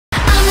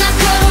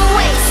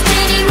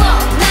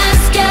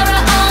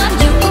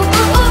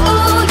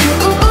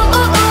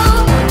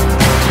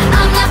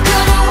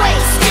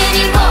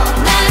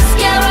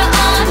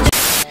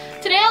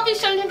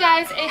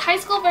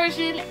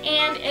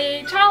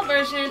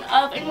version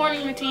of a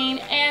morning routine,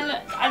 and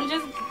I'm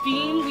just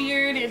being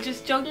weird and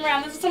just joking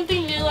around. This is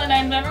something new and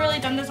I've never really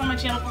done this on my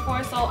channel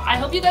before, so I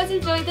hope you guys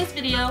enjoyed this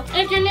video. And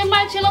if you're new to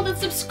my channel, then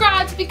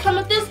subscribe to become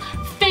of this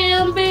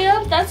Fam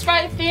Bam. That's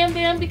right, Fam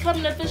Bam, become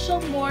an official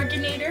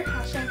Morganator.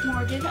 Hashtag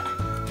Morgan.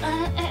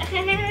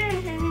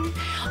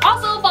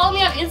 Also, follow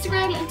me on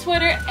Instagram and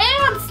Twitter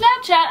and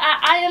Snapchat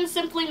at I am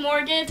simply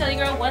Morgan. Tell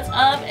your girl what's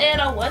up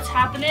and what's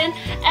happening.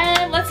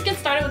 And let's get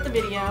started with the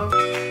video.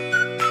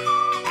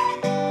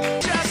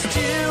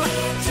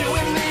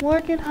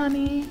 Morgan,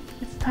 honey,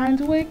 it's time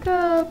to wake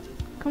up.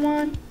 Come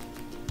on,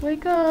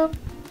 wake up.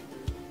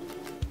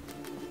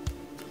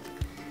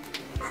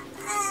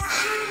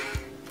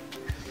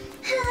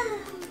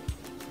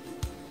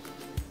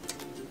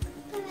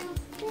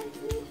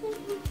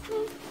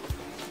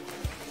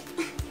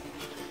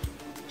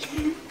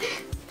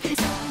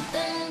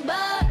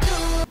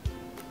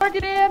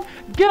 Morgan,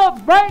 get up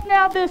right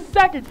now this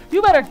second.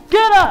 You better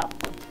get up.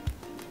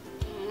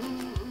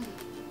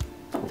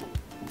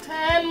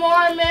 10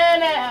 more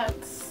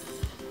minutes.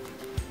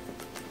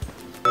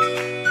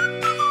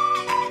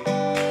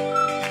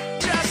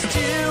 Just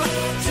you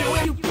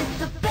get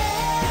the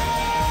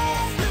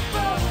best of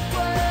both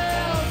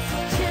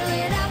worlds. Chill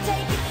it out,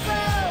 take it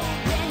slow.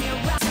 Then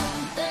you're right.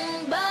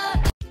 Something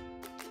but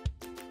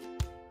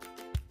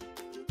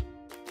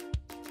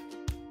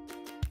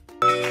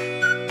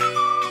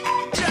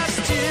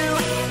just you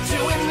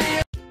doing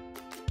me.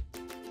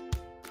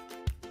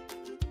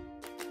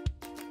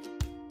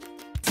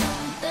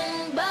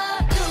 Something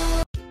but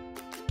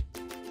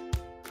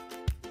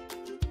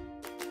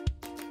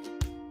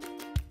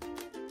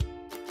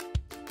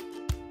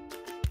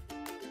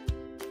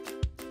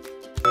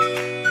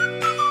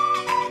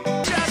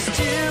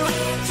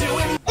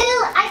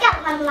Ooh, I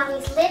got one of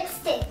Mommy's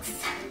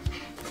lipsticks.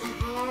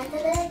 And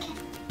look.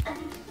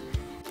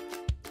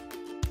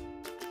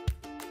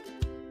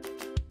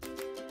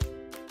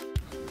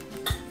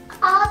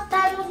 All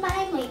done with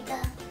my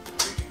makeup.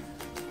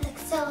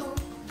 Looks so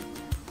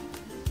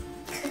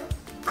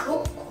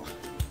cool.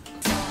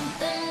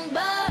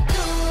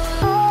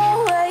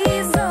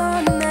 Always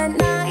on that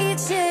night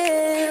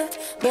shift,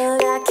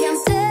 but I can't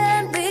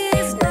stand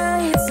these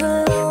nights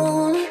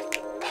alone.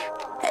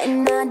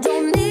 And I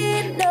don't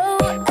need no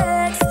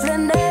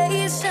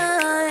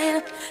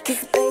explanation,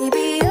 'cause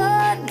baby,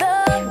 you're the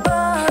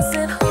boss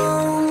at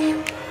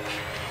home.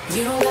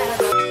 You don't gotta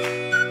go.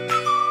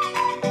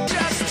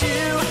 Just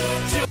you.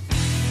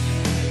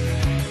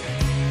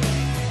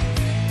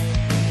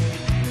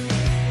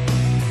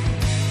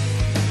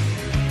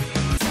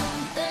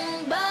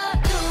 Something but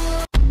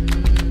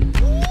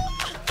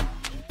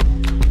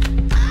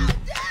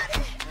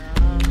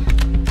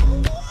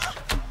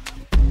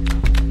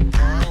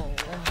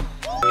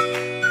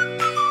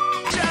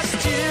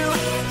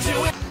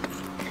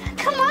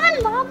Come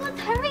on, Mom, let's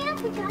hurry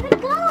up. We gotta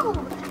go.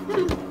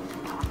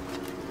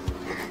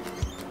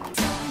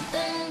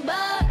 something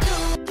but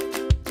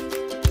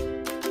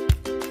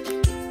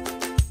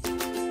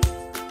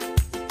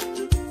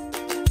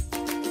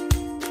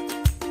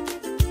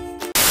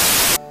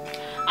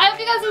I hope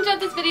you guys enjoyed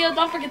this video.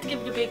 Don't forget to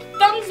give it a big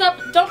thumbs up.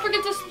 Don't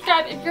forget to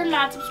subscribe if you're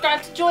not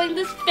subscribed to join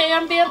this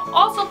Fam Bam.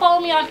 Also follow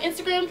me on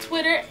Instagram,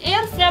 Twitter,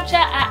 and Snapchat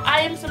at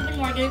I am simply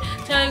Morgan.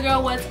 Tell your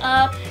girl what's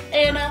up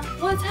and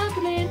what's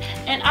happening.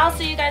 And I'll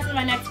see you guys in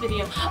my next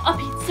video. A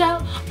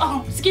pizza,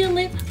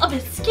 skillet, a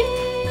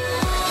biscuit.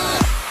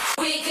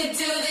 we could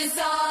do this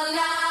all